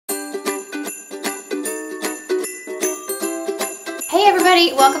Hey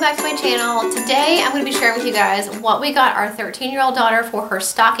everybody, welcome back to my channel. Today I'm going to be sharing with you guys what we got our 13-year-old daughter for her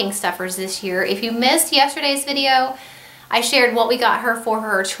stocking stuffers this year. If you missed yesterday's video, I shared what we got her for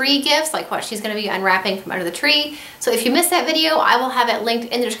her tree gifts, like what she's going to be unwrapping from under the tree. So if you missed that video, I will have it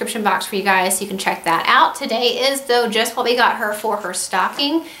linked in the description box for you guys so you can check that out. Today is though just what we got her for her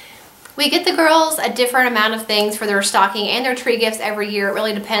stocking. We get the girls a different amount of things for their stocking and their tree gifts every year. It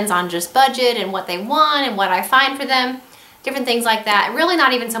really depends on just budget and what they want and what I find for them. Different things like that. Really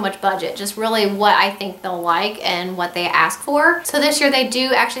not even so much budget, just really what I think they'll like and what they ask for. So this year they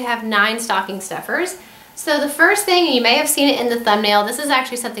do actually have 9 stocking stuffers. So the first thing, and you may have seen it in the thumbnail, this is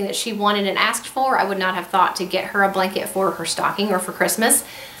actually something that she wanted and asked for. I would not have thought to get her a blanket for her stocking or for Christmas,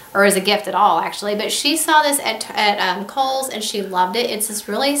 or as a gift at all actually, but she saw this at Kohl's and she loved it. It's this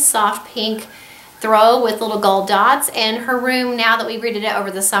really soft pink throw with little gold dots, and her room, now that we redid it over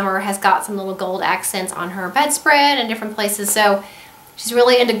the summer, has got some little gold accents on her bedspread and different places. So she's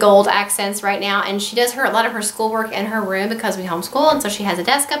really into gold accents right now, and she does a lot of her schoolwork in her room because we homeschool, and so she has a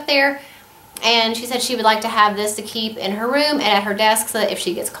desk up there. And she said she would like to have this to keep in her room and at her desk so that if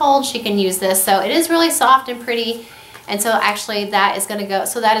she gets cold she can use this. So it is really soft and pretty, and so actually that is going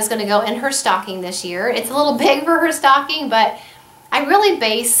to go in her stocking this year. It's a little big for her stocking, but I really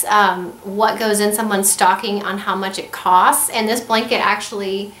base what goes in someone's stocking on how much it costs, and this blanket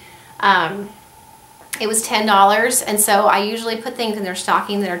actually, it was $10, and so I usually put things in their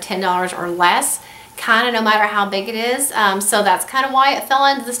stocking that are $10 or less, kind of no matter how big it is. So that's kind of why it fell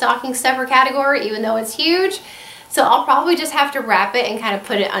into the stocking stuffer category, even though it's huge. So I'll probably just have to wrap it and kind of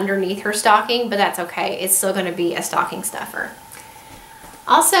put it underneath her stocking, but that's okay. It's still going to be a stocking stuffer.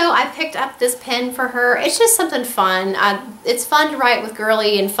 Also, I picked up this pen for her. It's just something fun. It's fun to write with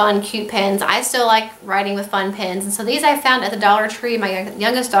girly and fun, cute pens. I still like writing with fun pens. And so these I found at the Dollar Tree. My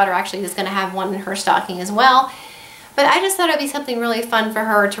youngest daughter actually is going to have one in her stocking as well. But I just thought it would be something really fun for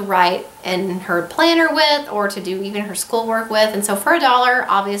her to write in her planner with, or to do even her schoolwork with. And so for $1,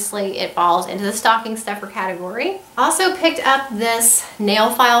 obviously it falls into the stocking stuffer category. Also picked up this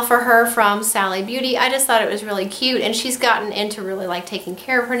nail file for her from Sally Beauty. I just thought it was really cute, and she's gotten into really like taking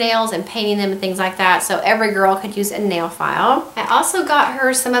care of her nails and painting them and things like that. So every girl could use a nail file. I also got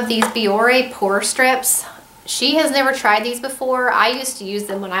her some of these Biore pore strips. She has never tried these before. I used to use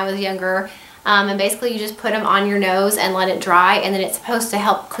them when I was younger. And basically you just put them on your nose and let it dry, and then it's supposed to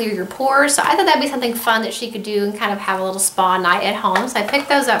help clear your pores. So I thought that'd be something fun that she could do and kind of have a little spa night at home. So I picked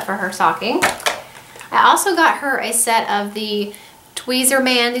those up for her stocking. I also got her a set of the Tweezer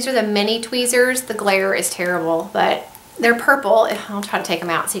Man. These are the mini tweezers. The glare is terrible, but they're purple. I'll try to take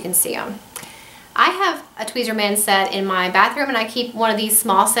them out so you can see them. I have a Tweezer Man set in my bathroom, and I keep one of these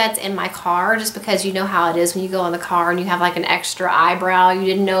small sets in my car just because you know how it is when you go in the car and you have like an extra eyebrow you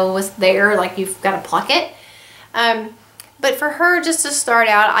didn't know was there, like you've got to pluck it. But for her, just to start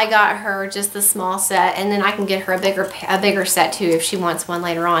out, I got her just the small set, and then I can get her a bigger set too if she wants one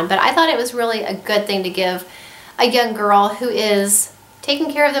later on. But I thought it was really a good thing to give a young girl who is taking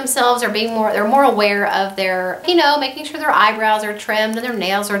care of themselves, or they're more aware of their, you know, making sure their eyebrows are trimmed and their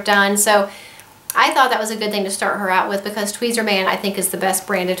nails are done. So I thought that was a good thing to start her out with, because Tweezer Man I think is the best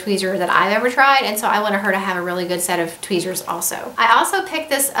brand of tweezer that I've ever tried, and so I wanted her to have a really good set of tweezers also. I also picked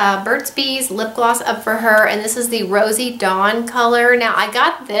this Burt's Bees lip gloss up for her, and this is the Rosy Dawn color. Now I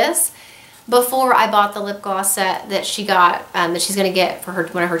got this before I bought the lip gloss set that she got, that she's going to get for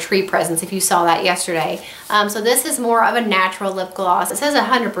one of her tree presents, if you saw that yesterday. So this is more of a natural lip gloss. It says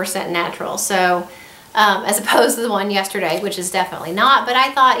 100% natural, so as opposed to the one yesterday, which is definitely not. But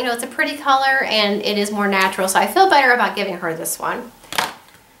I thought, you know, it's a pretty color and it is more natural, so I feel better about giving her this one.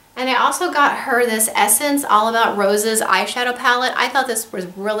 And I also got her this Essence All About Roses eyeshadow palette. I thought this was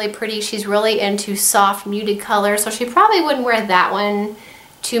really pretty. She's really into soft, muted colors, so she probably wouldn't wear that one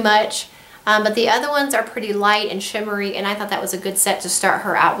too much. But the other ones are pretty light and shimmery, and I thought that was a good set to start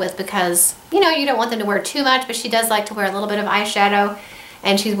her out with because, you know, you don't want them to wear too much, but she does like to wear a little bit of eyeshadow,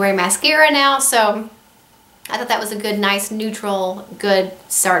 and she's wearing mascara now, so I thought that was a good, nice, neutral, good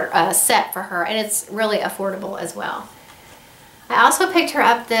start set for her, and it's really affordable as well. I also picked her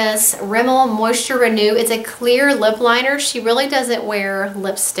up this Rimmel Moisture Renew. It's a clear lip liner. She really doesn't wear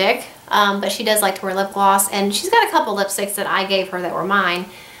lipstick, but she does like to wear lip gloss, and she's got a couple lipsticks that I gave her that were mine,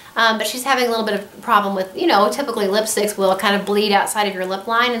 but she's having a little bit of problem with, you know, typically lipsticks will kind of bleed outside of your lip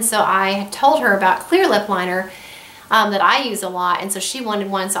line, and so I told her about clear lip liner that I use a lot, and so she wanted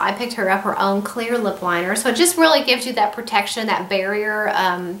one, so I picked her up her own clear lip liner. So it just really gives you that protection, that barrier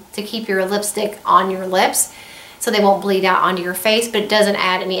to keep your lipstick on your lips so they won't bleed out onto your face, but it doesn't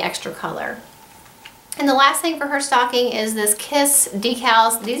add any extra color. And the last thing for her stocking is this Kiss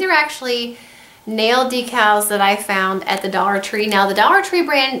decals. These are actually nail decals that I found at the Dollar Tree. Now the Dollar Tree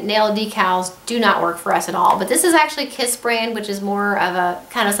brand nail decals do not work for us at all, but this is actually Kiss brand, which is more of a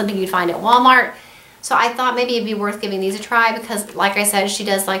kind of something you'd find at Walmart. So I thought maybe it'd be worth giving these a try because, like I said, she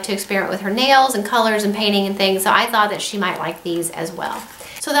does like to experiment with her nails and colors and painting and things, so I thought that she might like these as well.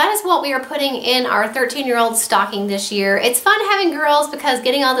 So that is what we are putting in our 13-year-old stocking this year. It's fun having girls because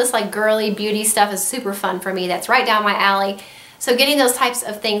getting all this like girly beauty stuff is super fun for me. That's right down my alley. So getting those types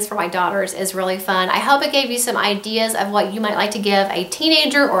of things for my daughters is really fun. I hope it gave you some ideas of what you might like to give a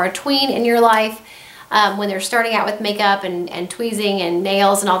teenager or a tween in your life when they're starting out with makeup and tweezing and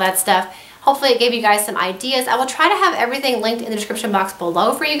nails and all that stuff. Hopefully it gave you guys some ideas. I will try to have everything linked in the description box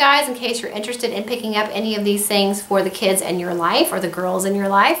below for you guys in case you're interested in picking up any of these things for the kids in your life or the girls in your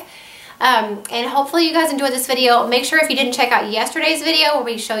life. And hopefully you guys enjoyed this video. Make sure if you didn't check out yesterday's video where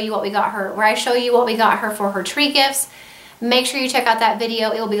we show you what we got her, where I show you what we got her for her tree gifts, make sure you check out that video.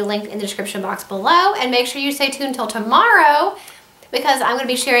 It will be linked in the description box below. And make sure you stay tuned until tomorrow because I'm going to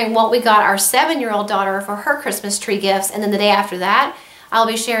be sharing what we got our 7-year-old daughter for her Christmas tree gifts. And then the day after that, I'll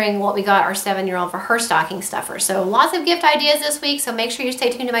be sharing what we got our 7-year-old for her stocking stuffer. So lots of gift ideas this week, so make sure you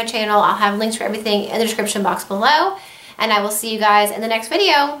stay tuned to my channel. I'll have links for everything in the description box below, and I will see you guys in the next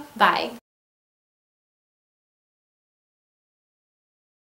video. Bye.